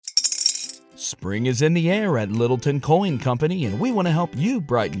Spring is in the air at Littleton Coin Company, and we want to help you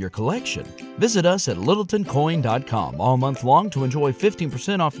brighten your collection. Visit us at littletoncoin.com all month long to enjoy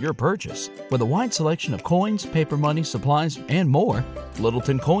 15% off your purchase. With a wide selection of coins, paper money, supplies, and more,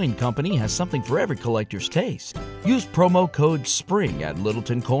 Littleton Coin Company has something for every collector's taste. Use promo code SPRING at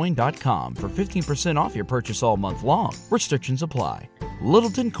littletoncoin.com for 15% off your purchase all month long. Restrictions apply.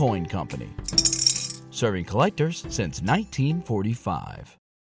 Littleton Coin Company. Serving collectors since 1945.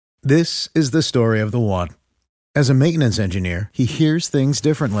 This is the story of the one. As a maintenance engineer, he hears things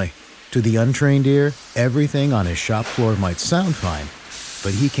differently. To the untrained ear, everything on his shop floor might sound fine,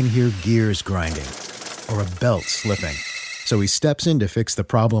 but he can hear gears grinding or a belt slipping. So he steps in to fix the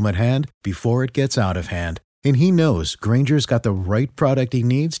problem at hand before it gets out of hand. And he knows Grainger's got the right product he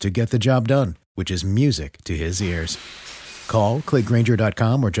needs to get the job done, which is music to his ears. Call, click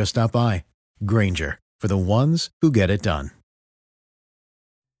Grainger.com, or just stop by. Grainger, for the ones who get it done.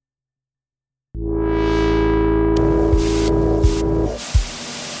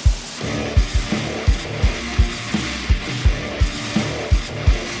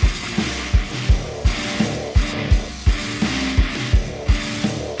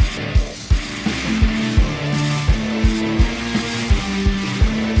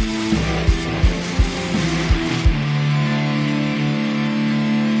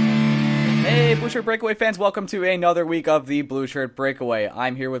 Blue Shirt Breakaway fans, welcome to another week of the Blue Shirt Breakaway.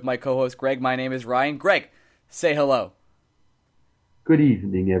 I'm here with my co-host Greg. My name is Ryan. Greg, say hello. Good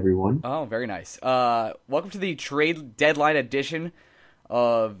evening, everyone. Oh, very nice. Welcome to the trade deadline edition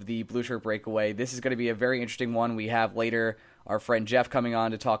of the Blue Shirt Breakaway. This is going to be a very interesting one. We have later our friend Jeff coming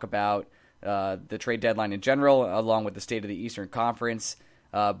on to talk about the trade deadline in general, along with the state of the Eastern Conference.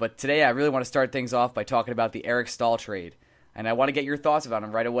 But today I really want to start things off by talking about the Eric Staal trade, and I want to get your thoughts about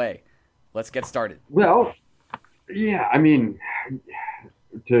him right away. Let's get started. Well, yeah, I mean,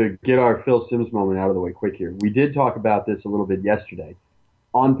 to get our Phil Simms moment out of the way quick here, we did talk about this a little bit yesterday.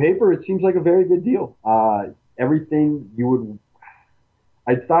 On paper, it seems like a very good deal. Everything you would –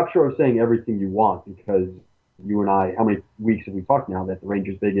 I'd stop short of saying everything you want, because you and I – how many weeks have we talked now that the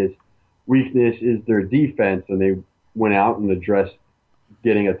Rangers' biggest weakness is their defense, and they went out and addressed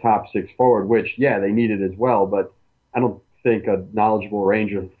getting a top six forward, which, yeah, they needed as well, but I don't think a knowledgeable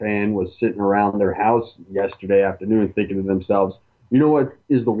Ranger fan was sitting around their house yesterday afternoon thinking to themselves, you know what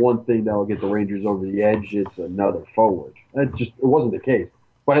is the one thing that will get the Rangers over the edge? It's another forward. It wasn't the case.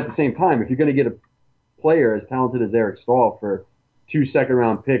 But at the same time, if you're going to get a player as talented as Eric Staal for 2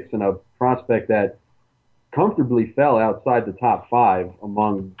 second-round picks and a prospect that comfortably fell outside the top five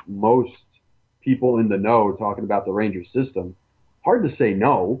among most people in the know talking about the Rangers system, hard to say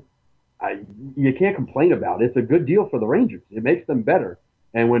no. You can't complain about it. It's a good deal for the Rangers. It makes them better.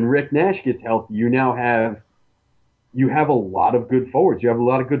 And when Rick Nash gets healthy, you have a lot of good forwards. You have a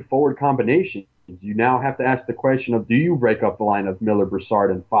lot of good forward combinations. You now have to ask the question of, do you break up the line of Miller, Brassard,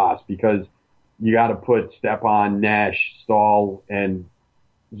 and Foss? Because you got to put Stepan, Nash, Staal, and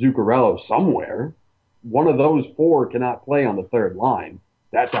Zuccarello somewhere. One of those four cannot play on the third line.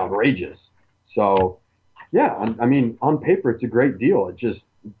 That's outrageous. So, yeah, I mean, on paper, it's a great deal. It just,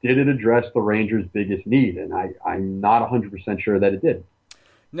 did it address the Rangers' biggest need? And I'm not 100% sure that it did.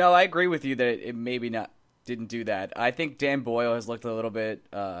 No, I agree with you that it maybe didn't do that. I think Dan Boyle has looked a little bit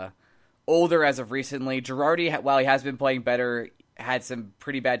older as of recently. Girardi, while he has been playing better, had some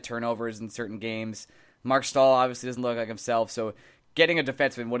pretty bad turnovers in certain games. Mark Staal obviously doesn't look like himself, so getting a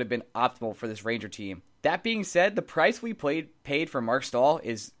defenseman would have been optimal for this Ranger team. That being said, the price we paid for Mark Staal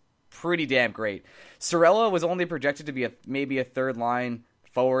is pretty damn great. Cirella was only projected to be maybe a third-line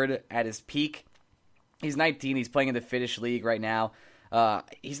forward at his peak. He's 19. He's playing in the Finnish league right now.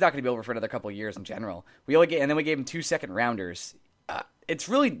 He's not going to be over for another couple of years in general. And then we gave him 2 second-rounders. It's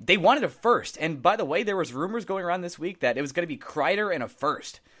really, they wanted a first. And by the way, there was rumors going around this week that it was going to be Kreider and a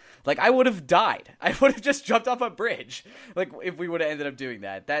first. Like, I would have died. I would have just jumped off a bridge, like, if we would have ended up doing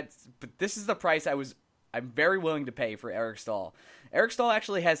that. But this is the price I'm very willing to pay for Eric Staal. Eric Staal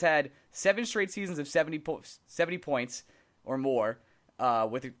actually has had 7 straight seasons of 70 points or more,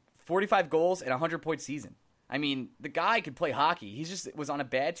 with 45 goals and a 100-point season. I mean, the guy could play hockey. He just was on a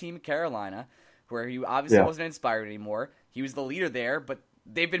bad team in Carolina, where he obviously wasn't inspired anymore. He was the leader there, but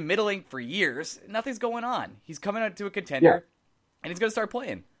they've been middling for years. Nothing's going on. He's coming out to a contender, and he's going to start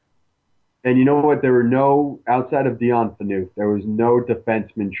playing. And you know what? There were no, outside of Dion Phaneuf, there was no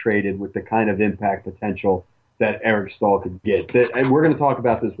defenseman traded with the kind of impact potential that Eric Staal could get. And we're going to talk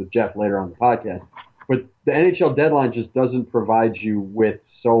about this with Jeff later on the podcast. But the NHL deadline just doesn't provide you with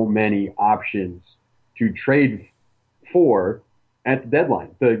so many options to trade for at the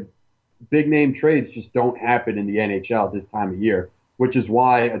deadline. The big-name trades just don't happen in the NHL this time of year, which is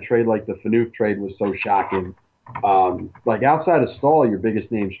why a trade like the Phaneuf trade was so shocking. Like outside of Stahl, your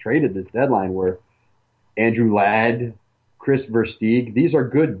biggest names traded this deadline were Andrew Ladd, Chris Versteeg. These are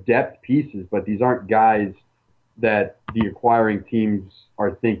good depth pieces, but these aren't guys that the acquiring teams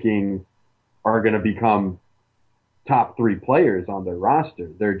are thinking are going to become top 3 players on their roster.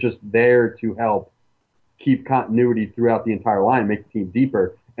 They're just there to help keep continuity throughout the entire line, make the team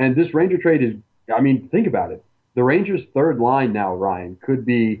deeper. And this Ranger trade is, I mean, think about it. The Rangers' third line now, Ryan, could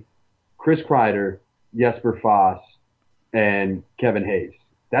be Chris Kreider, Jesper Foss, and Kevin Hayes.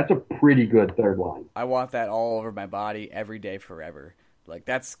 That's a pretty good third line. I want that all over my body every day forever. Like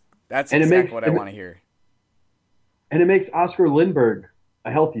that's exactly what I want to hear. And it makes Oscar Lindberg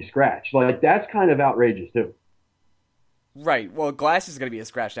a healthy scratch. Like that's kind of outrageous too. Right. Well, Glass is going to be a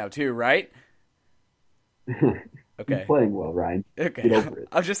scratch now too, right? Okay. He's playing well, Ryan. Okay. Get over it.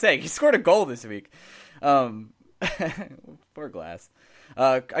 I was just saying he scored a goal this week. Poor Glass.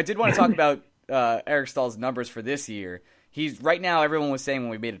 I did want to talk about Eric Stahl's numbers for this year. He's right now. Everyone was saying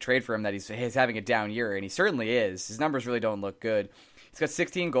when we made a trade for him that he's having a down year, and he certainly is. His numbers really don't look good. He's got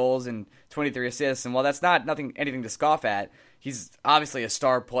 16 goals and 23 assists, and while that's not anything to scoff at, he's obviously a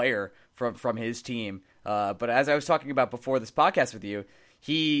star player from his team. But as I was talking about before this podcast with you,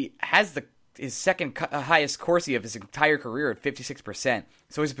 he has his second highest Corsi of his entire career at 56%.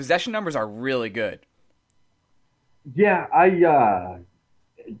 So his possession numbers are really good. Yeah, I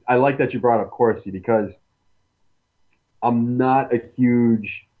like that you brought up Corsi because I'm not a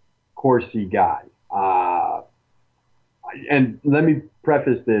huge Corsi guy. And let me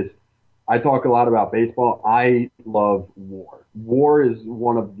preface this. I talk a lot about baseball. I love WAR. WAR is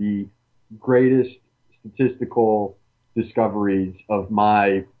one of the greatest statistical discoveries of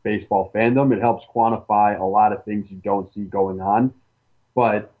my baseball fandom. It helps quantify a lot of things you don't see going on.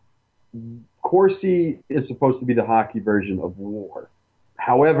 But Corsi is supposed to be the hockey version of WAR.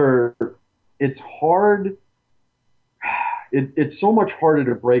 However, it's hard. It's so much harder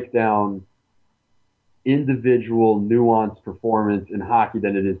to break down individual nuanced performance in hockey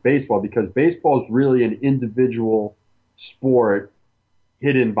than it is baseball, because baseball is really an individual sport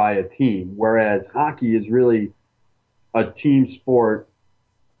hidden by a team, whereas hockey is really a team sport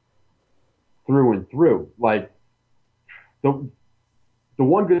through and through. Like the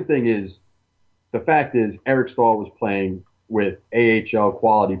one good thing is the fact is Eric Stahl was playing with AHL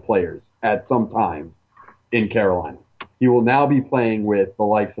quality players at some time in Carolina. He will now be playing with the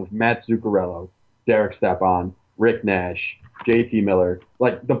likes of Matt Zuccarello, Derek Stepan, Rick Nash, JT Miller.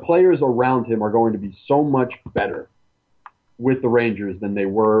 Like the players around him are going to be so much better with the Rangers than they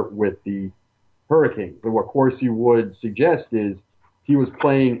were with the Hurricanes. And what Corsi would suggest is he was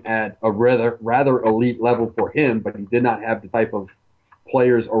playing at a rather elite level for him, but he did not have the type of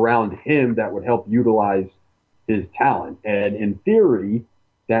players around him that would help utilize his talent. And in theory,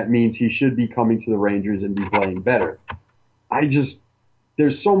 that means he should be coming to the Rangers and be playing better.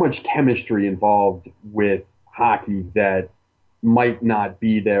 There's so much chemistry involved with hockey that might not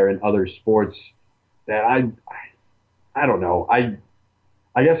be there in other sports that I don't know. I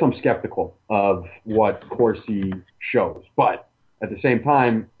guess I'm skeptical of what Corsi shows, but at the same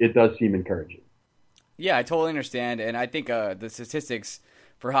time, it does seem encouraging. Yeah, I totally understand, and I think the statistics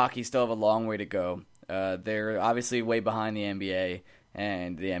for hockey still have a long way to go. They're obviously way behind the NBA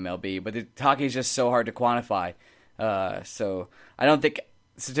and the MLB, but hockey is just so hard to quantify. So I don't think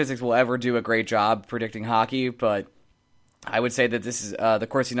statistics will ever do a great job predicting hockey, but I would say that this is the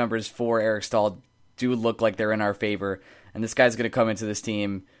Corsi numbers for Eric Stahl do look like they're in our favor, and this guy's going to come into this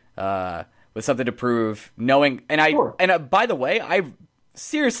team with something to prove. Knowing, and Sure. By the way, I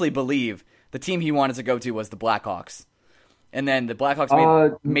seriously believe the team he wanted to go to was the Blackhawks, and then the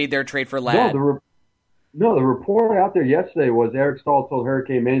Blackhawks made their trade for Ladd. No, the report out there yesterday was Eric Stahl told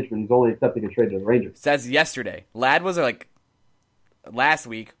Hurricane Management he's only accepting a trade to the Rangers. Says yesterday. Ladd was like last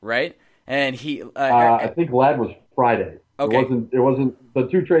week, right? And he, I think Ladd was Friday. Okay. It wasn't. The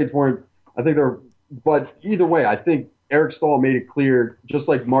two trades weren't. I think they're. But either way, I think Eric Stahl made it clear, just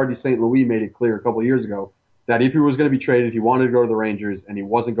like Marty St. Louis made it clear a couple of years ago, that if he was going to be traded, he wanted to go to the Rangers, and he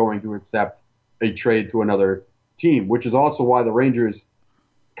wasn't going to accept a trade to another team. Which is also why the Rangers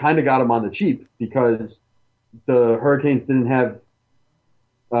kind of got him on the cheap, because the Hurricanes didn't have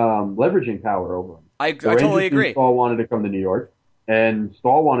leveraging power over him. I totally agree. Stahl wanted to come to New York, and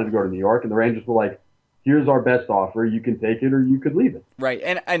Stahl wanted to go to New York, and the Rangers were like, here's our best offer. You can take it or you could leave it. Right,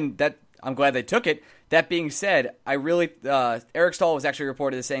 and that I'm glad they took it. That being said, I really Eric Stahl was actually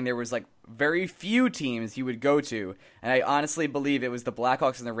reported as saying there was like very few teams he would go to, and I honestly believe it was the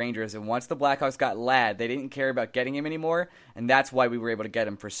Blackhawks and the Rangers. And once the Blackhawks got Ladd, they didn't care about getting him anymore, and that's why we were able to get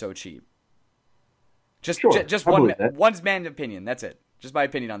him for so cheap. Just Sure, just I one believe that. one's man opinion. That's it. Just my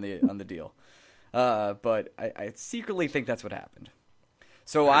opinion on the deal. But I secretly think that's what happened.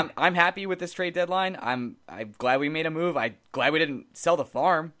 So I'm happy with this trade deadline. I'm glad we made a move. I'm glad we didn't sell the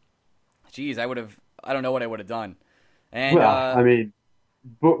farm. Jeez, I don't know what I would have done. And Well, I mean,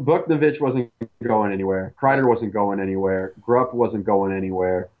 Buknovich wasn't going anywhere. Kreider wasn't going anywhere. Grupp wasn't going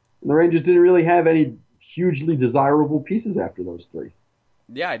anywhere. And the Rangers didn't really have any hugely desirable pieces after those three.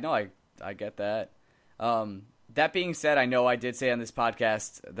 yeah, no, I get that. That being said, I know I did say on this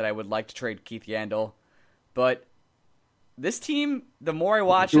podcast that I would like to trade Keith Yandel, but this team, the more I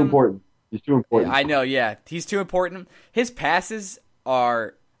watch him, He's too important. I know, yeah, he's too important. His passes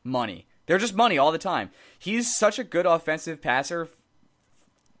are money. They're just money all the time. He's such a good offensive passer,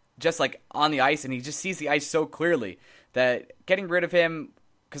 just like on the ice, and he just sees the ice so clearly that getting rid of him,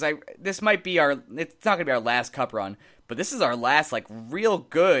 because this might be it's not going to be our last cup run, but this is our last like real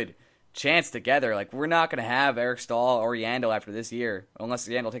good chance together. Like, we're not going to have Eric Staal or Yandel after this year, unless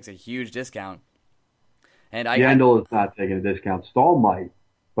Yandel takes a huge discount. And Yandel is not taking a discount. Staal might,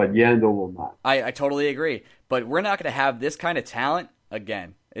 but Yandel will not. I totally agree. But we're not going to have this kind of talent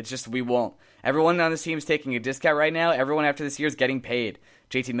again. It's just we won't. Everyone on this team is taking a discount right now. Everyone after this year is getting paid.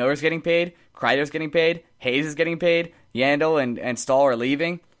 JT Miller's getting paid. Kreider's getting paid. Hayes is getting paid. Yandel and Staal are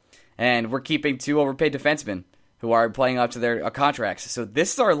leaving. And we're keeping two overpaid defensemen who are playing up to their contracts. So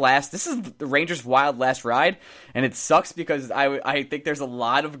this is the Rangers' wild last ride, and it sucks because I think there's a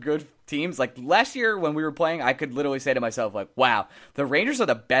lot of good teams. Like last year when we were playing, I could literally say to myself, like, wow, the Rangers are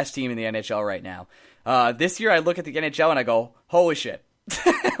the best team in the NHL right now. This year I look at the NHL and I go, holy shit.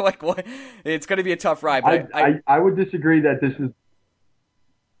 Like, what? It's going to be a tough ride. But I would disagree that this is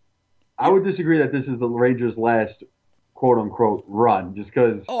the Rangers' last quote unquote run, just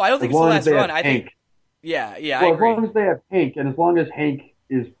because. Oh, I don't think it's the last run. I think. Yeah, I agree. As long as they have Hank, and as long as Hank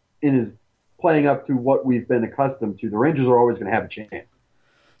is playing up to what we've been accustomed to, the Rangers are always going to have a chance.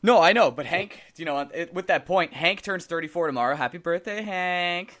 No, I know, but Hank, with that point, Hank turns 34 tomorrow. Happy birthday,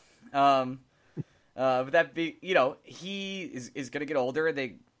 Hank. But that be, he is going to get older.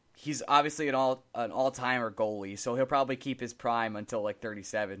 He's obviously an all-timer goalie, so he'll probably keep his prime until like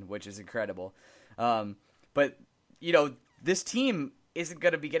 37, which is incredible. But this team isn't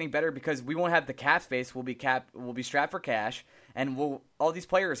going to be getting better because we won't have the cap space. We'll be strapped for cash, and all these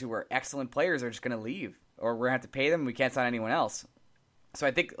players who are excellent players are just going to leave, or we're going to have to pay them. We can't sign anyone else. So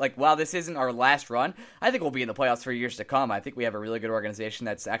I think, while this isn't our last run, I think we'll be in the playoffs for years to come. I think we have a really good organization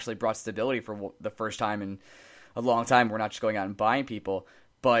that's actually brought stability for the first time in a long time. We're not just going out and buying people.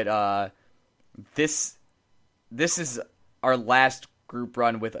 But this is our last group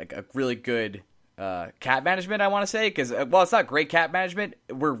run with a really good cap management, I want to say. Because, it's not great cap management.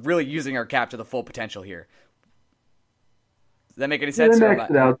 We're really using our cap to the full potential here. Does that make any sense? They maxed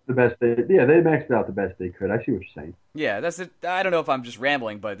it out the best they could. I see what you're saying. Yeah, that's it. I don't know if I'm just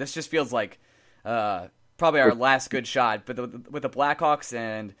rambling, but this just feels like probably our last good shot. But with the Blackhawks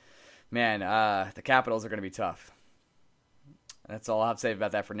and, man, the Capitals are going to be tough. That's all I'll have to say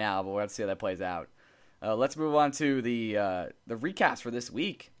about that for now, but we'll have to see how that plays out. Let's move on to the recaps for this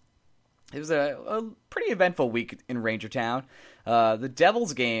week. It was a pretty eventful week in Ranger Town. The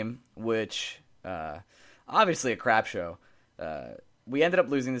Devils game, which obviously a crap show. We ended up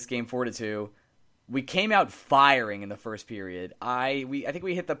losing this game 4-2. We came out firing in the first period. I think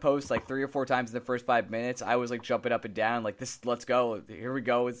we hit the post like 3 or 4 times in the first 5 minutes. I was like jumping up and down, like, let's go. Here we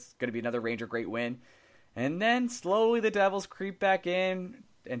go. It's going to be another Ranger great win. And then slowly the Devils creep back in,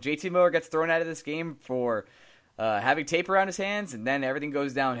 and JT Miller gets thrown out of this game for having tape around his hands, and then everything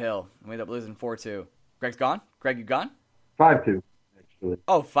goes downhill. We end up losing 4-2. Greg's gone? Greg, you gone? 5-2, actually.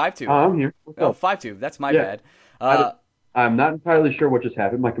 Oh, 5-2. I'm here. Oh, 5-2. That's my bad. I'm not entirely sure what just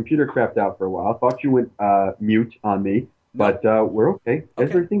happened. My computer crapped out for a while. I thought you went mute on me, but we're okay.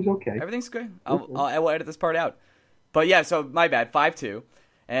 Everything's okay. Everything's good. I will edit this part out. But yeah, so my bad, 5-2.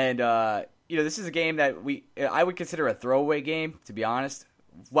 And, this is a game that I would consider a throwaway game, to be honest.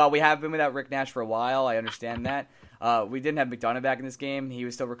 While we have been without Rick Nash for a while, I understand that. We didn't have McDonough back in this game. He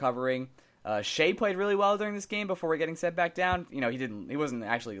was still recovering. Shea played really well during this game before getting sent back down. He wasn't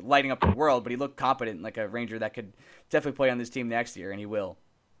actually lighting up the world, but he looked competent, like a Ranger that could definitely play on this team next year, and he will.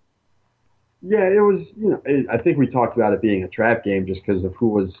 Yeah, it was, I think we talked about it being a trap game just because of who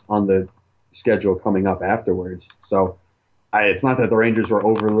was on the schedule coming up afterwards. So it's not that the Rangers were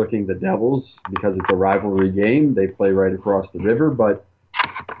overlooking the Devils because it's a rivalry game. They play right across the river, but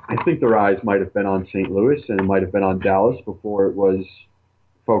I think their eyes might have been on St. Louis and it might have been on Dallas before it was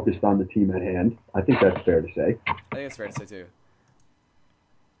focused on the team at hand. I think that's fair to say. I think it's fair to say too.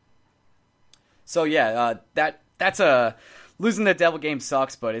 So yeah, that's losing the Devil game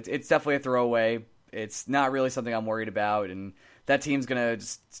sucks, but it's definitely a throwaway. It's not really something I'm worried about, and that team's gonna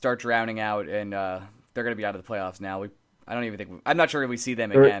just start drowning out, and they're gonna be out of the playoffs now. I'm not sure if we see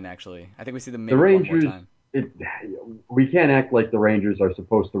them again. Actually, I think we see them maybe the Rangers, one more time. We can't act like the Rangers are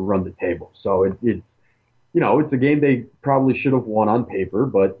supposed to run the table. So it's a game they probably should have won on paper,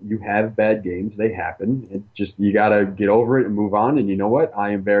 but you have bad games. They happen. You got to get over it and move on. And you know what?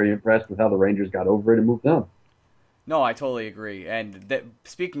 I am very impressed with how the Rangers got over it and moved on. No, I totally agree. And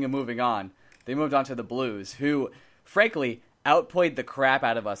speaking of moving on, they moved on to the Blues, who, frankly, outplayed the crap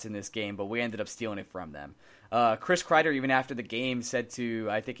out of us in this game, but we ended up stealing it from them. Chris Kreider, even after the game, said to,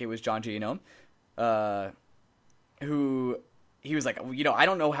 I think it was John Giannone, who he was like, I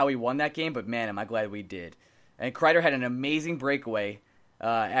don't know how we won that game, but man, am I glad we did. And Kreider had an amazing breakaway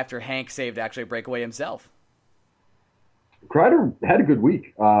after Hank saved actually a breakaway himself. Kreider had a good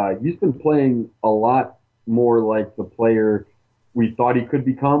week. He's been playing a lot more like the player we thought he could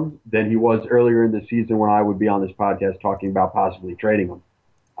become than he was earlier in the season when I would be on this podcast talking about possibly trading him,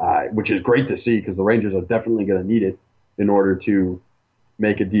 which is great to see because the Rangers are definitely going to need it in order to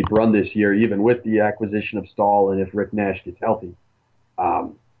make a deep run this year, even with the acquisition of Stahl and if Rick Nash gets healthy.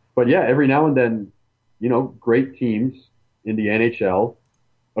 But yeah, every now and then, great teams in the NHL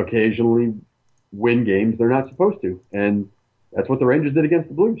occasionally win games they're not supposed to. And that's what the Rangers did against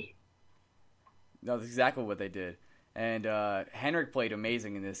the Blues. No, that's exactly what they did. And Henrik played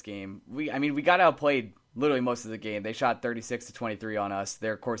amazing in this game. We got outplayed literally most of the game. They shot 36-23 on us.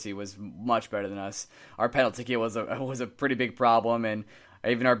 Their Corsi was much better than us. Our penalty kill was a pretty big problem, and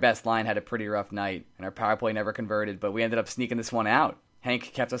even our best line had a pretty rough night. And our power play never converted, but we ended up sneaking this one out.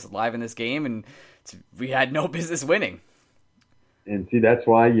 Hank kept us alive in this game, and we had no business winning. And see, that's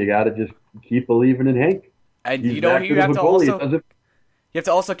why you got to just keep believing in Hank. And you have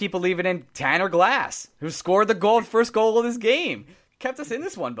to also keep believing in Tanner Glass, who scored the first goal of this game. Kept us in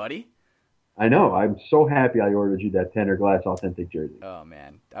this one, buddy. I know. I'm so happy I ordered you that Tanner Glass authentic jersey. Oh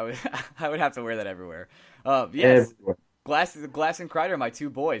man, I would have to wear that everywhere. Yes, everywhere. Glass and Kreider are my two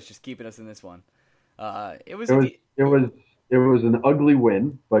boys, just keeping us in this one. It was an ugly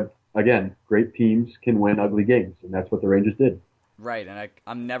win, but again, great teams can win ugly games, and that's what the Rangers did. Right, and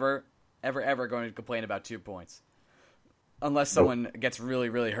I'm never, ever going to complain about 2 points. Unless someone gets really,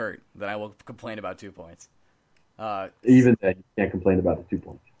 really hurt, then I will complain about 2 points. Even then, you can't complain about the 2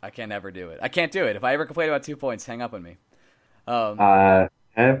 points. I can't ever do it. I can't do it. If I ever complain about 2 points, hang up on me. I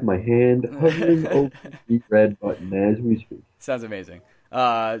have my hand hovering over the red button as we speak. Sounds amazing.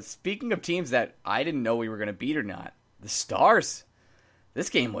 Speaking of teams that I didn't know we were going to beat or not, the Stars. This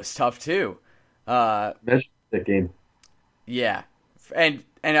game was tough, too. That's that game. Yeah. And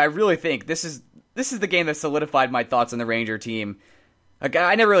I really think this is the game that solidified my thoughts on the Ranger team.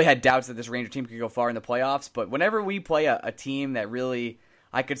 I never really had doubts that this Ranger team could go far in the playoffs, but whenever we play a team that really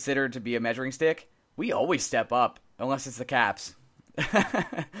I consider to be a measuring stick, we always step up, unless it's the Caps.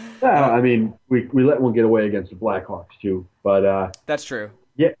 I mean, we let one get away against the Blackhawks too, but that's true.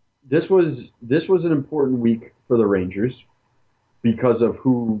 Yeah, this was an important week for the Rangers because of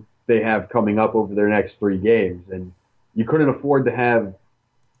who they have coming up over their next 3 games, and you couldn't afford to have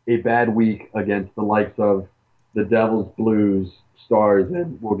a bad week against the likes of the Devils, Blues, Stars,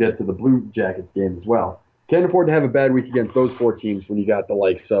 and we'll get to the Blue Jackets game as well. Can't afford to have a bad week against those 4 teams when you got the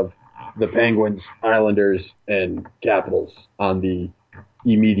likes of the Penguins, Islanders, and Capitals on the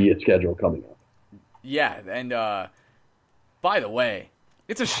immediate schedule coming up. Yeah, and by the way,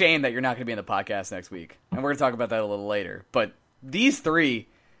 it's a shame that you're not going to be in the podcast next week, and we're going to talk about that a little later. But these 3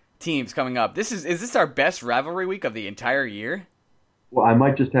 teams coming up, is this our best rivalry week of the entire year? Well, I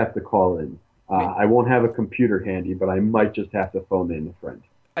might just have to call in. I won't have a computer handy, but I might just have to phone in a friend.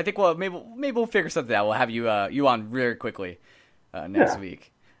 I think maybe we'll figure something out. We'll have you on really quickly next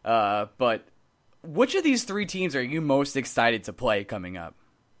week. But which of these 3 teams are you most excited to play coming up?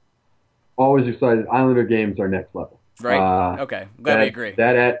 Always excited. Islander games are next level. Right. Okay. Glad we agree.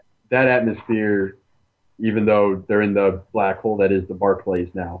 That atmosphere, even though they're in the black hole that is the Barclays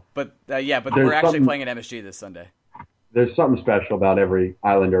now. But we're actually playing at MSG this Sunday. There's something special about every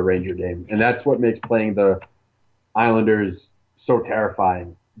Islander Ranger game, and that's what makes playing the Islanders so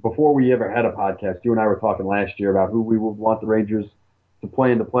terrifying. Before we ever had a podcast, you and I were talking last year about who we would want the Rangers to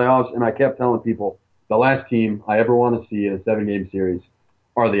play in the playoffs, and I kept telling people the last team I ever want to see in a 7-game series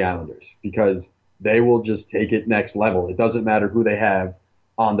are the Islanders because they will just take it next level. It doesn't matter who they have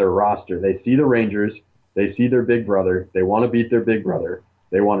on their roster. They see the Rangers. They see their big brother. They want to beat their big brother.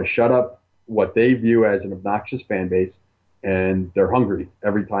 They want to shut up what they view as an obnoxious fan base, and they're hungry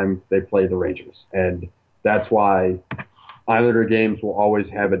every time they play the Rangers. And that's why Islander games will always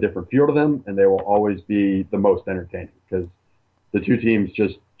have a different feel to them, and they will always be the most entertaining because the 2 teams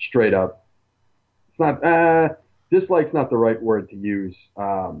just straight up It's not dislike's not the right word to use.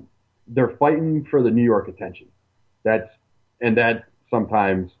 They're fighting for the New York attention. That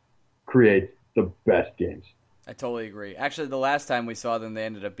sometimes creates the best games. I totally agree. Actually, the last time we saw them, they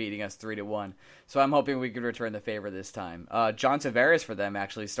ended up beating us 3-1. So I'm hoping we could return the favor this time. John Tavares for them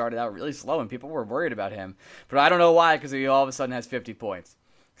actually started out really slow, and people were worried about him. But I don't know why, because he all of a sudden has 50 points.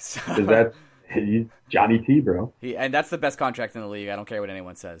 So, He's Johnny T, bro. And that's the best contract in the league. I don't care what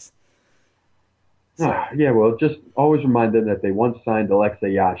anyone says. So, yeah, well, just always remind them that they once signed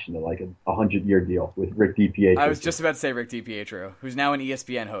Alexei Yashin to like a 100-year deal with Rick DiPietro. I was just about to say Rick DiPietro, who's now an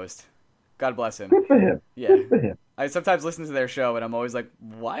ESPN host. God bless him. Good for him. Yeah. Good for him. I sometimes listen to their show, and I'm always like,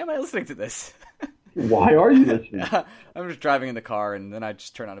 why am I listening to this? Why are you listening? I'm just driving in the car, and then I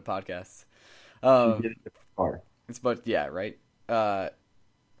just turn on a podcast. You get in the car. But yeah, right?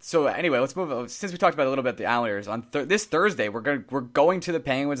 So anyway, let's move on. Since we talked about a little bit the Islanders, on this Thursday, we're going to the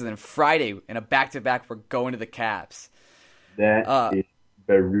Penguins, and then Friday, in a back-to-back, we're going to the Caps. That is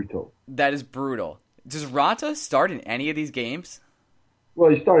brutal. That is brutal. Does Raanta start in any of these games? Well,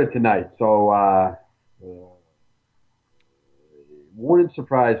 he started tonight, so wouldn't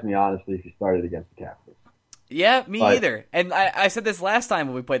surprise me, honestly, if he started against the Capitals. Yeah, me either. And I said this last time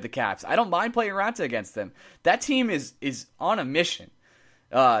when we played the Caps. I don't mind playing Raanta against them. That team is on a mission.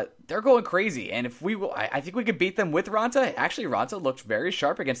 They're going crazy, and I think we could beat them with Raanta. Actually, Raanta looked very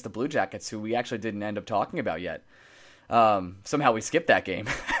sharp against the Blue Jackets, who we actually didn't end up talking about yet. Somehow we skipped that game.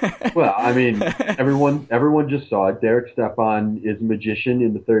 Well, I mean, everyone just saw it. Derek Stepan is a magician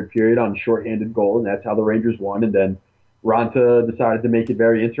in the third period on a shorthanded goal, and that's how the Rangers won. And then Raanta decided to make it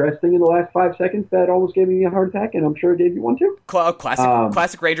very interesting in the last 5 seconds. That almost gave me a heart attack, and I'm sure it gave you one too.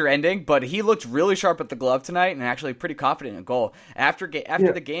 Classic Ranger ending, but he looked really sharp at the glove tonight and actually pretty confident in a goal. After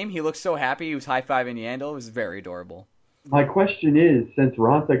the game, he looked so happy. He was high-fiving Yandel. It was very adorable. My question is, since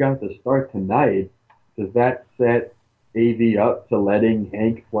Raanta got the start tonight, does that set AV up to letting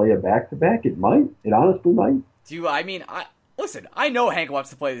Hank play a back-to-back? It might. It honestly might. Listen, I know Hank wants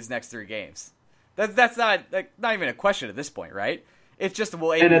to play these next 3 games. That's not even a question at this point, right? It's just,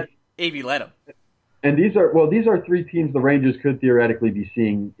 will AV let him? And these are 3 teams the Rangers could theoretically be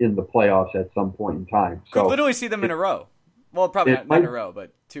seeing in the playoffs at some point in time. So could literally see them in a row. Well, probably not in a row,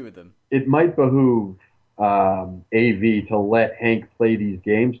 but 2 of them. It might behoove AV to let Hank play these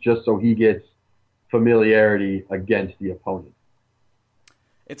games just so he gets familiarity against the opponent.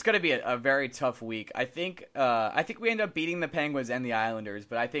 It's going to be a very tough week. I think we end up beating the Penguins and the Islanders,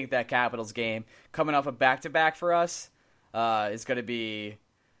 but I think that Capitals game coming off a back-to-back for us is going to be,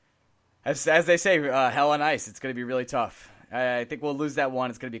 as they say, hell on ice. It's going to be really tough. I think we'll lose that one.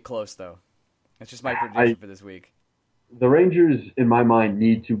 It's going to be close, though. That's just my prediction for this week. The Rangers, in my mind,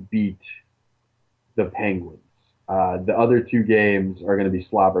 need to beat the Penguins. The other 2 games are going to be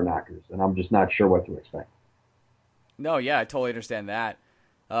slobber knockers, and I'm just not sure what to expect. No, yeah, I totally understand that.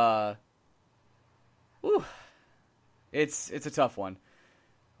 It's a tough one.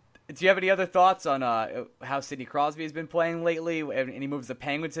 Do you have any other thoughts on how Sidney Crosby has been playing lately? Any moves the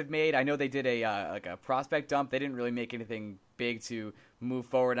Penguins have made? I know they did a prospect dump. They didn't really make anything big to move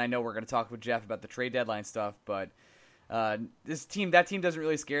forward. I know we're going to talk with Jeff about the trade deadline stuff, but that team doesn't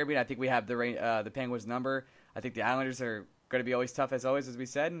really scare me. And I think we have the Penguins number. I think the Islanders are going to be always tough as we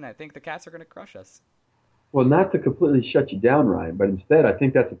said, and I think the Cats are going to crush us. Well, not to completely shut you down, Ryan, but instead I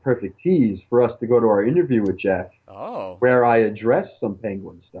think that's a perfect tease for us to go to our interview with Jeff, where I address some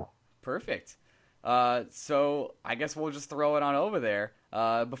Penguin stuff. Perfect. So I guess we'll just throw it on over there.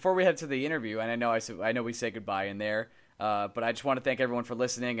 Before we head to the interview, and I know we say goodbye in there, but I just want to thank everyone for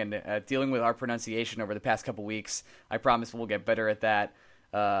listening and dealing with our pronunciation over the past couple weeks. I promise we'll get better at that,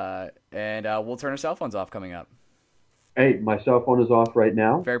 and we'll turn our cell phones off coming up. Hey, my cell phone is off right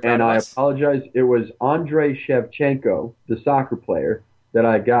now, Very proud and of I us. apologize. It was Andrei Shevchenko, the soccer player, that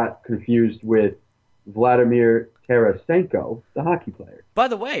I got confused with Vladimir Tarasenko, the hockey player. By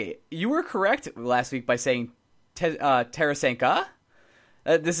the way, you were correct last week by saying Tarasenko.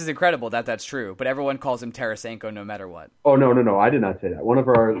 This is incredible that that's true, but everyone calls him Tarasenko no matter what. Oh, no, I did not say that. One of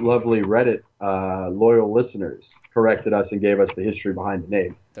our lovely Reddit loyal listeners corrected us and gave us the history behind the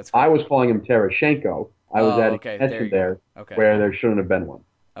name. That's cool. I was calling him Tarashenko. I was adding an S in there where there shouldn't have been one.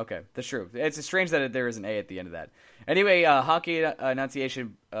 Okay, that's true. It's strange that there is an A at the end of that. Anyway, hockey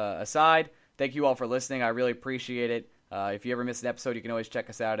enunciation aside, thank you all for listening. I really appreciate it. If you ever miss an episode, you can always check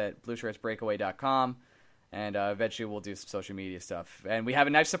us out at blueshirtsbreakaway.com, and eventually we'll do some social media stuff. And we have a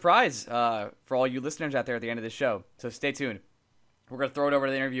nice surprise for all you listeners out there at the end of the show, so stay tuned. We're going to throw it over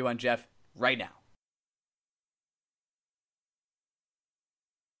to the interview on Jeff right now.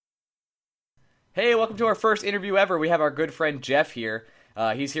 Hey, welcome to our first interview ever. We have our good friend Jeff here.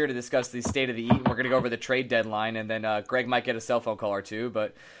 He's here to discuss the state of the Eat, and we're going to go over the trade deadline, and then Greg might get a cell phone call or two,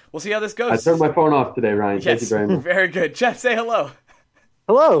 but we'll see how this goes. I turned my phone off today, Ryan. Yes, Thank you very much. very good. Jeff, say hello.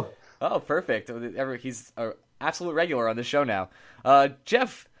 Hello. Oh, perfect. He's an absolute regular on the show now.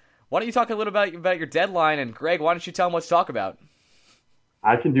 Jeff, why don't you talk a little about your deadline, and Greg, why don't you tell him what to talk about?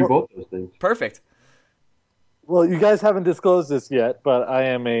 I can do both those things. Perfect. Well, you guys haven't disclosed this yet, but I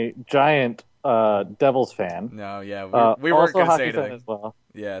am a giant Devils fan. No, yeah, we weren't going to say anything. As well.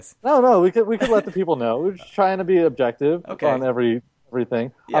 Yes. No, we could let the people know. We're just trying to be objective on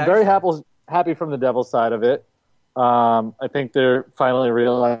everything. Yeah, I'm very happy from the Devils side of it. I think they're finally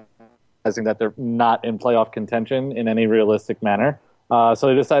realizing that they're not in playoff contention in any realistic manner. So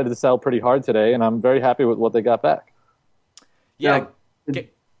they decided to sell pretty hard today, and I'm very happy with what they got back. Yeah.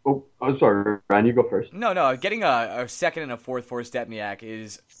 I'm sorry, Ryan. You go first. No. Getting a second and a fourth for Stepniak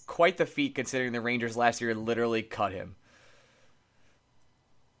is quite the feat, considering the Rangers last year literally cut him.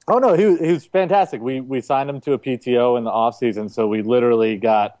 Oh no, he was fantastic. We signed him to a PTO in the offseason, so we literally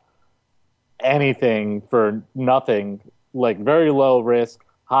got anything for nothing, like very low risk,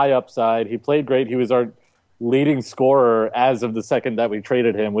 high upside. He played great. He was our leading scorer as of the second that we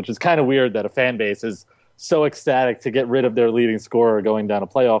traded him, which is kind of weird that a fan base is so ecstatic to get rid of their leading scorer going down a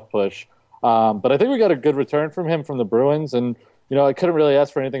playoff push. But I think we got a good return from him from the Bruins, and I couldn't really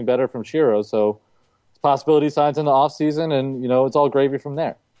ask for anything better from Shiro. So it's possibility signs in the offseason, and it's all gravy from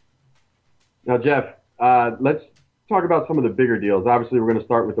there. Now, Jeff, let's talk about some of the bigger deals. Obviously, we're going to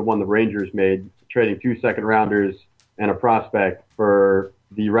start with the one the Rangers made, trading 2 second-rounders and a prospect for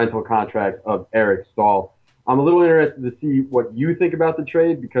the rental contract of Eric Staal. I'm a little interested to see what you think about the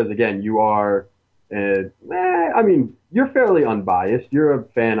trade because, again, you are you're fairly unbiased. You're a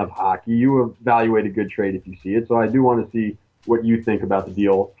fan of hockey. You evaluate a good trade if you see it. So I do want to see what you think about the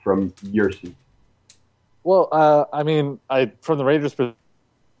deal from your seat. Well, from the Rangers' perspective,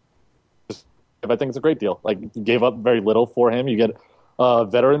 I think it's a great deal. Like, you gave up very little for him. You get a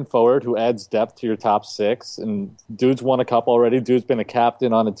veteran forward who adds depth to your top six. And dude's won a cup already. Dude's been a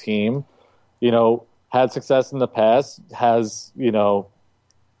captain on a team. Had success in the past.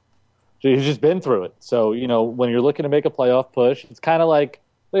 He's just been through it. So, when you're looking to make a playoff push, it's kind of like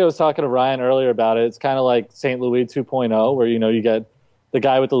I was talking to Ryan earlier about it. It's kind of like St. Louis 2.0, where, you get the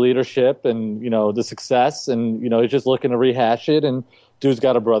guy with the leadership and, the success, and, he's just looking to rehash it. And dude's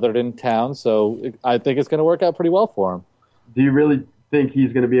got a brother in town, so I think it's going to work out pretty well for him. Do you really think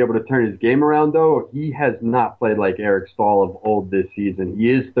he's going to be able to turn his game around, though? He has not played like Eric Staal of old this season. He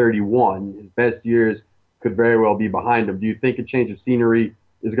is 31. His best years could very well be behind him. Do you think a change of scenery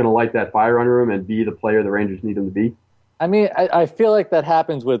is going to light that fire under him and be the player the Rangers need him to be? I feel like that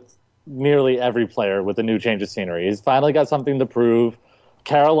happens with nearly every player with a new change of scenery. He's finally got something to prove.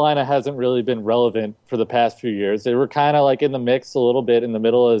 Carolina hasn't really been relevant for the past few years. They were kind of like in the mix a little bit in the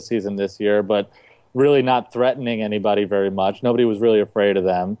middle of the season this year, but really not threatening anybody very much. Nobody was really afraid of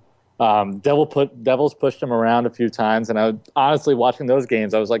them. Devils pushed them around a few times, and honestly, watching those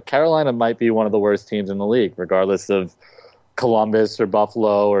games, I was like, Carolina might be one of the worst teams in the league, regardless of Columbus or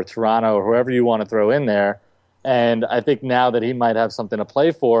Buffalo or Toronto or whoever you want to throw in there. And I think now that he might have something to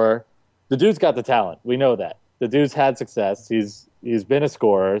play for, the dude's got the talent. We know that. The dude's had success. He's been a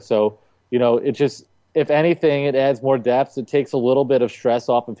scorer. So, it just, if anything, it adds more depth. It takes a little bit of stress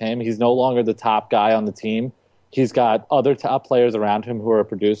off of him. He's no longer the top guy on the team. He's got other top players around him who are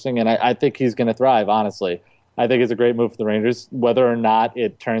producing, and I think he's going to thrive, honestly. I think it's a great move for the Rangers. Whether or not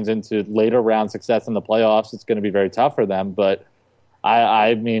it turns into later round success in the playoffs, it's going to be very tough for them. But,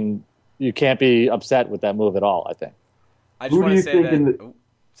 you can't be upset with that move at all, I think. I just want to say that...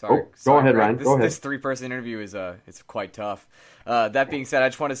 Sorry, go ahead, Greg. Ryan. This three-person interview is it's quite tough. That being said, I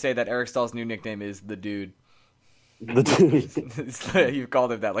just want to say that Eric Stahl's new nickname is The Dude. The Dude. You've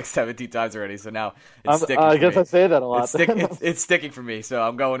called him that like 17 times already, so now it's sticking I guess I say that a lot. It's sticking for me, so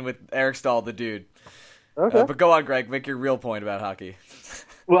I'm going with Eric Stahl, The Dude. Okay. But go on, Greg. Make your real point about hockey.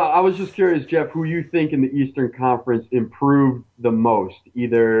 Well, I was just curious, Jeff, who you think in the Eastern Conference improved the most?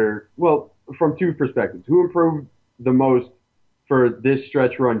 From two perspectives. Who improved the most for this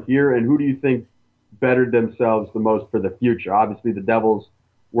stretch run here, and who do you think bettered themselves the most for the future? Obviously, the Devils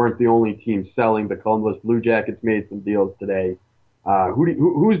weren't the only team selling. The Columbus Blue Jackets made some deals today.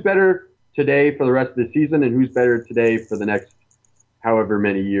 Who's better today for the rest of the season, and who's better today for the next however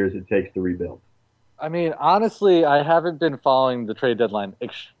many years it takes to rebuild? Honestly, I haven't been following the trade deadline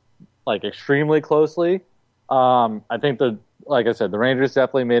extremely closely. I think like I said, the Rangers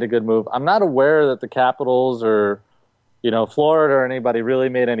definitely made a good move. I'm not aware that the Capitals or, Florida or anybody really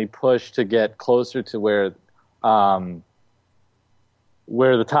made any push to get closer to where the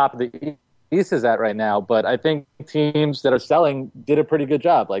top of the East is at right now, but I think teams that are selling did a pretty good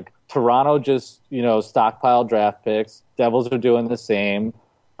job. Like Toronto just, stockpiled draft picks. Devils are doing the same.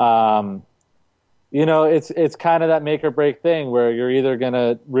 It's kind of that make or break thing where you're either going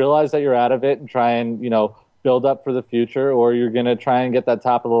to realize that you're out of it and try and, build up for the future, or you're going to try and get that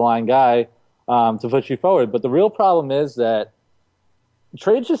top of the line guy to push you forward. But the real problem is that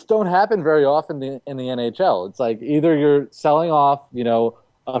trades just don't happen very often in the NHL. It's like either you're selling off,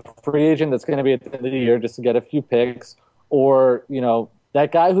 a free agent that's going to be at the end of the year just to get a few picks, or,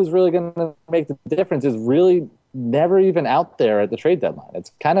 that guy who's really going to make the difference is really never even out there at the trade deadline.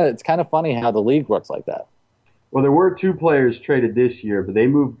 It's kind of funny how the league works like that. Well, there were 2 players traded this year, but they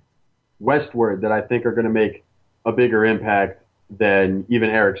moved westward that I think are going to make a bigger impact than even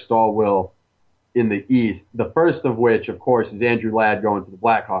Eric Stahl will in the East. The first of which, of course, is Andrew Ladd going to the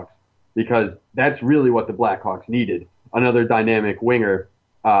Blackhawks, because that's really what the Blackhawks needed, another dynamic winger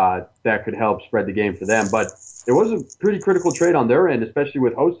that could help spread the game for them. But it was a pretty critical trade on their end, especially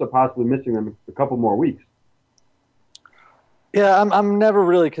with Hossa possibly missing them a couple more weeks. Yeah, I'm never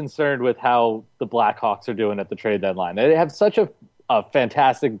really concerned with how the Blackhawks are doing at the trade deadline. They have such a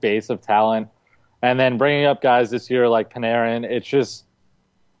fantastic base of talent, and then bringing up guys this year like Panarin, it's just,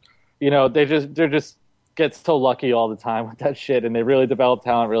 they just get so lucky all the time with that shit, and they really develop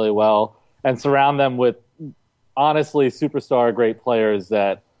talent really well and surround them with honestly superstar great players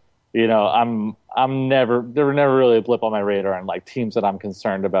that, they were never really a blip on my radar and like teams that I'm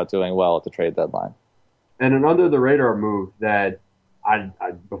concerned about doing well at the trade deadline. And an under the radar move that I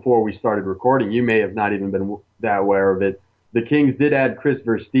before we started recording, you may have not even been that aware of it. The Kings did add Chris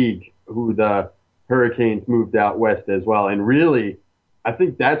Versteeg, who the Hurricanes moved out west as well. And really, I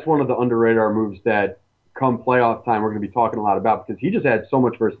think that's one of the under radar moves that come playoff time we're going to be talking a lot about, because he just adds so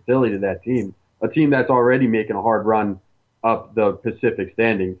much versatility to that team, a team that's already making a hard run up the Pacific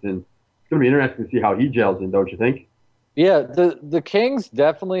standings. And it's going to be interesting to see how he gels in, don't you think? Yeah, the Kings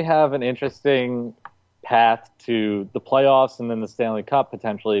definitely have an interesting path to the playoffs and then the Stanley Cup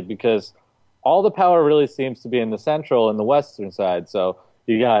potentially, because all the power really seems to be in the Central and the Western side. So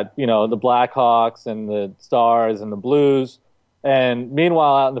you got, the Blackhawks and the Stars and the Blues. And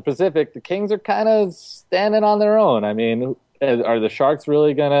meanwhile, out in the Pacific, the Kings are kind of standing on their own. I mean, are the Sharks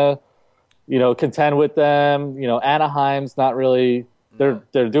really going to, contend with them? Anaheim's not really –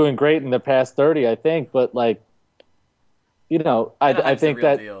 they're doing great in the past 30, I think. But, I think the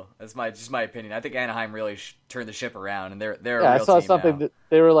real deal. That's just my opinion. I think Anaheim really turned the ship around, and they're a real I saw team something now. that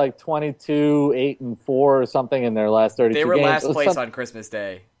they were like 22-8-4 or something in their last 32 games. They were last place on Christmas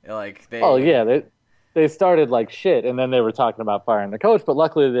Day. They started like shit, and then they were talking about firing the coach, but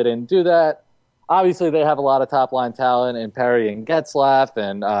luckily they didn't do that. Obviously, they have a lot of top line talent in Perry and Getzlaf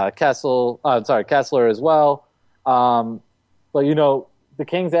and Kessler as well. But the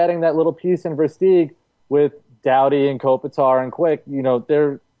Kings adding that little piece in Versteeg with Doughty and Kopitar and Quick,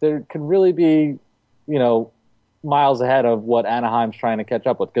 there can really be, miles ahead of what Anaheim's trying to catch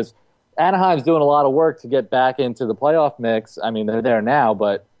up with, because Anaheim's doing a lot of work to get back into the playoff mix. I mean, they're there now,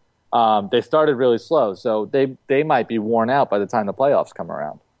 but they started really slow, so they might be worn out by the time the playoffs come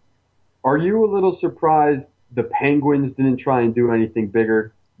around. Are you a little surprised the Penguins didn't try and do anything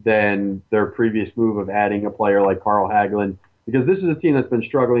bigger than their previous move of adding a player like Carl Hagelin? Because this is a team that's been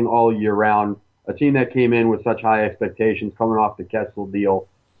struggling all year round, a team that came in with such high expectations coming off the Kessel deal.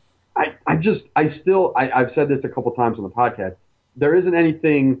 I've said this a couple times on the podcast. There isn't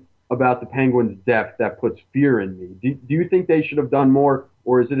anything about the Penguins' depth that puts fear in me. Do you think they should have done more,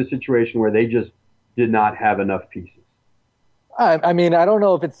 or is it a situation where they just did not have enough pieces? I mean, I don't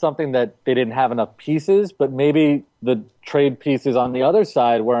know if it's something that they didn't have enough pieces, but maybe the trade pieces on the other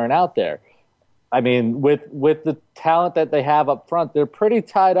side weren't out there. I mean, with the talent that they have up front, they're pretty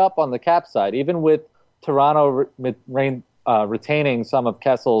tied up on the cap side. Even with Toronto retaining some of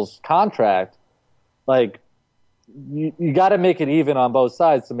Kessel's contract, you got to make it even on both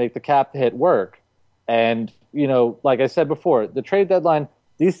sides to make the cap hit work. And, like I said before, the trade deadline,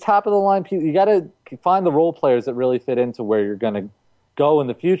 these top-of-the-line people, you got to find the role players that really fit into where you're going to go in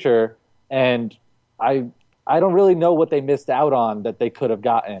the future. And I don't really know what they missed out on that they could have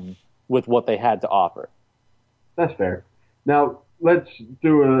gotten with what they had to offer. That's fair. Now, let's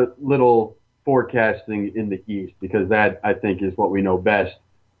do a little forecasting in the East, because that, I think, is what we know best.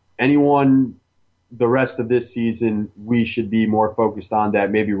 Anyone the rest of this season we should be more focused on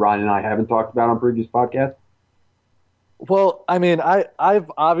that maybe Ryan and I haven't talked about on previous podcasts? Well, I mean,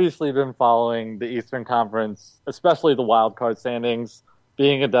 I've obviously been following the Eastern Conference, especially the wild card standings,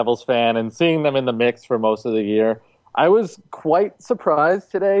 being a Devils fan and seeing them in the mix for most of the year. I was quite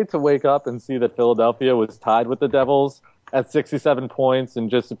surprised today to wake up and see that Philadelphia was tied with the Devils at 67 points and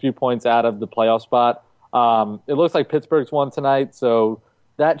just a few points out of the playoff spot. It looks like Pittsburgh's won tonight, so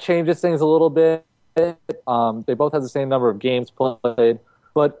that changes things a little bit. They both have the same number of games played.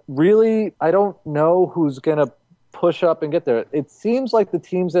 But really, I don't know who's going to push up and get there. It seems like the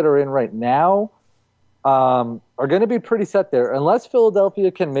teams that are in right now are going to be pretty set there. Unless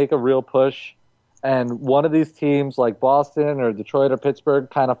Philadelphia can make a real push and one of these teams like Boston or Detroit or Pittsburgh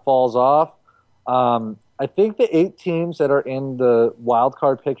kind of falls off, I think the 8 teams that are in the wild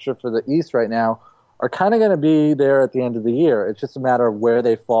card picture for the East right now are kind of going to be there at the end of the year. It's just a matter of where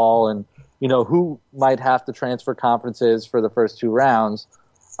they fall and who might have to transfer conferences for the first 2 rounds.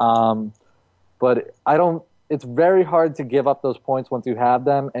 But it's very hard to give up those points once you have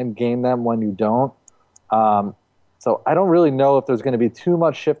them and gain them when you don't. So I don't really know if there's going to be too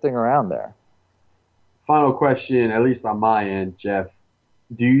much shifting around there. Final question, at least on my end, Jeff.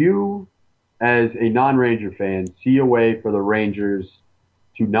 Do you, as a non-Ranger fan, see a way for the Rangers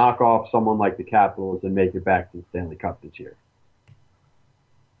to knock off someone like the Capitals and make it back to the Stanley Cup this year?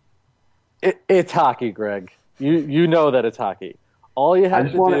 It's hockey, Greg. You know that it's hockey. All you have I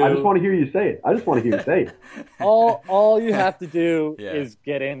just want to hear you say it. All you have to do is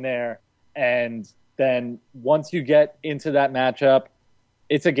get in there, and then once you get into that matchup,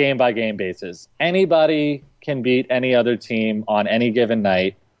 it's a game-by-game basis. Anybody can beat any other team on any given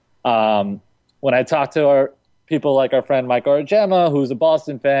night. When I talk to our people like our friend Mike Argema, who's a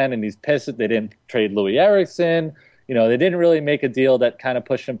Boston fan, and he's pissed that they didn't trade Louis Eriksson. They didn't really make a deal that kind of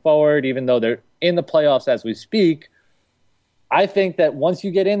pushed him forward, even though they're in the playoffs as we speak. I think that once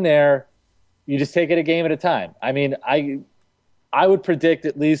you get in there, you just take it a game at a time. I mean, I would predict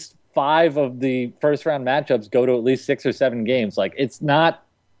at least 5 of the first-round matchups go to at least 6 or 7 games. Like, it's not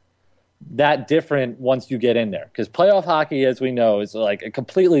that different once you get in there. Because playoff hockey, as we know, is like a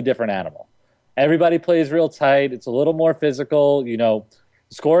completely different animal. Everybody plays real tight. It's a little more physical.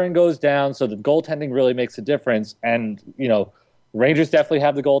 Scoring goes down, so the goaltending really makes a difference. And, Rangers definitely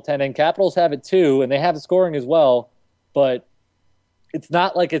have the goaltending. Capitals have it too, and they have the scoring as well. But it's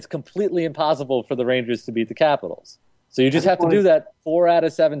not like it's completely impossible for the Rangers to beat the Capitals. So you just have to do that 4 out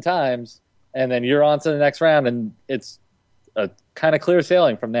of 7 times, and then you're on to the next round, and it's a kind of clear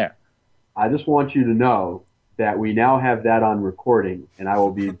sailing from there. I just want you to know that we now have that on recording, and I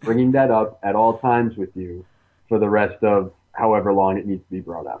will be bringing that up at all times with you for the rest of however long it needs to be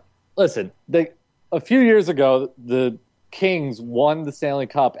brought up. Listen, a few years ago, the Kings won the Stanley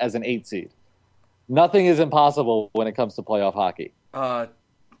Cup as an 8 seed. Nothing is impossible when it comes to playoff hockey. Why'd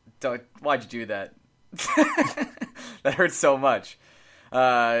you do that? That hurts so much.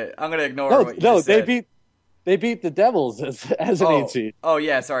 I'm going to ignore what you just said. They beat the Devils as an 8 seed. Oh,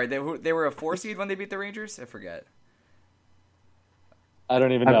 yeah, sorry. They were a 4 seed when they beat the Rangers? I forget. I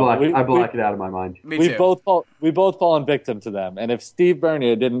don't even know. I block it out of my mind. Me too. We both fallen victim to them. And if Steve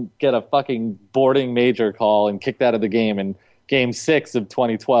Bernier didn't get a fucking boarding major call and kicked out of the game in Game 6 of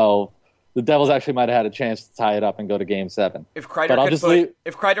 2012, the Devils actually might have had a chance to tie it up and go to Game 7. If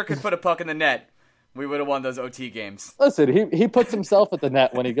Kreider could put a puck in the net, we would have won those OT games. Listen, he puts himself at the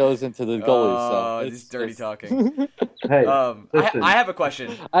net when he goes into the goalies. So he's dirty talking. Hey, I have a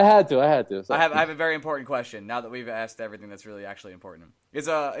question. I had to. So. I have a very important question. Now that we've asked everything that's really actually important, is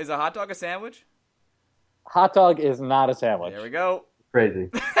a hot dog a sandwich? Hot dog is not a sandwich. There we go. Crazy.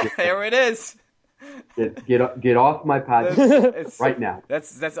 There it is. Get off my podcast right now.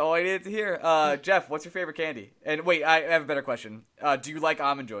 That's all I needed to hear. Jeff, what's your favorite candy? And wait, I have a better question. Do you like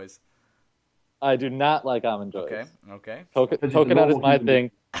Almond Joys? I do not like Almond Joys. Okay. Coconut is my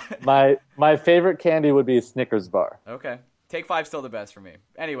thing. My favorite candy would be a Snickers bar. Okay. Take 5 still the best for me.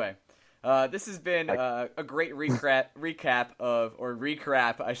 Anyway, this has been a great recap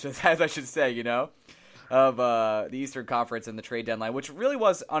I should say, of the Eastern Conference and the trade deadline, which really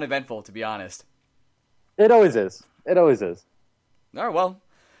was uneventful, to be honest. It always is. All right, well,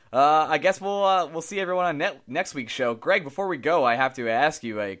 I guess we'll see everyone on next week's show. Greg, before we go, I have to ask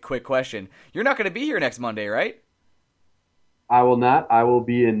you a quick question. You're not going to be here next Monday, right? I will not. I will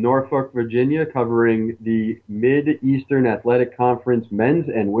be in Norfolk, Virginia, covering the Mid-Eastern Athletic Conference men's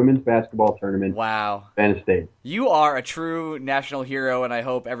and women's basketball tournament. Wow. Penn State. You are a true national hero, and I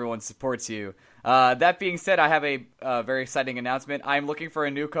hope everyone supports you. That being said, I have a very exciting announcement. I'm looking for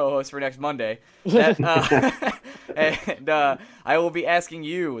a new co-host for next Monday. And I will be asking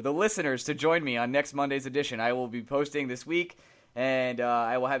you, the listeners, to join me on next Monday's edition. I will be posting this week, and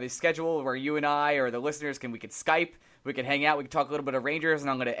I will have a schedule where you and I or the listeners we can Skype. We can hang out. We can talk a little bit of Rangers, and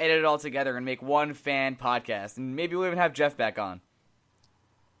I'm going to edit it all together and make one fan podcast. And maybe we'll even have Jeff back on.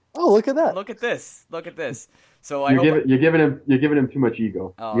 Oh, look at that! Look at this! So you're giving him too much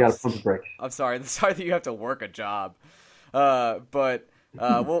ego. You got to pump the brakes. I'm sorry. Sorry that you have to work a job. But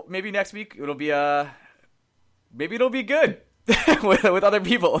well, maybe next week it'll be good with other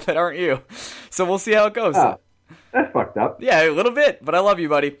people that aren't you. So we'll see how it goes. That's fucked up. Yeah, a little bit, but I love you,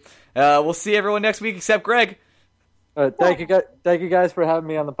 buddy. We'll see everyone next week except Greg. Thank you guys for having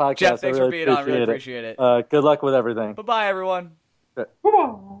me on the podcast. Jeff, thanks for being on. Really appreciate it. Good luck with everything. Bye-bye, everyone.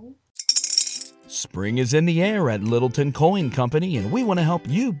 Bye-bye. Spring is in the air at Littleton Coin Company, and we want to help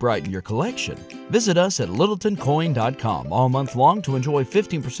you brighten your collection. Visit us at littletoncoin.com all month long to enjoy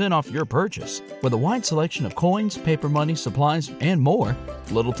 15% off your purchase. With a wide selection of coins, paper money, supplies, and more,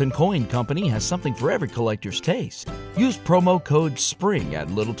 Littleton Coin Company has something for every collector's taste. Use promo code SPRING at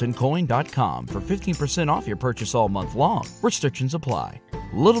littletoncoin.com for 15% off your purchase all month long. Restrictions apply.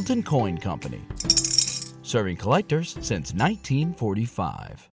 Littleton Coin Company. Serving collectors since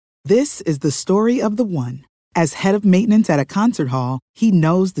 1945. This is the story of the one. As head of maintenance at a concert hall, he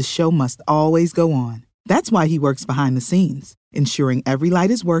knows the show must always go on. That's why he works behind the scenes, ensuring every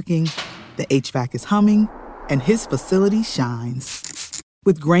light is working, the HVAC is humming, and his facility shines.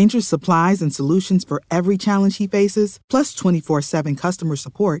 With Grainger's supplies and solutions for every challenge he faces, plus 24/7 customer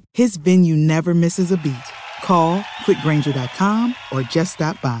support, his venue never misses a beat. Call quickgrainger.com or just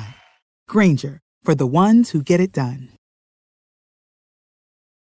stop by. Grainger, for the ones who get it done.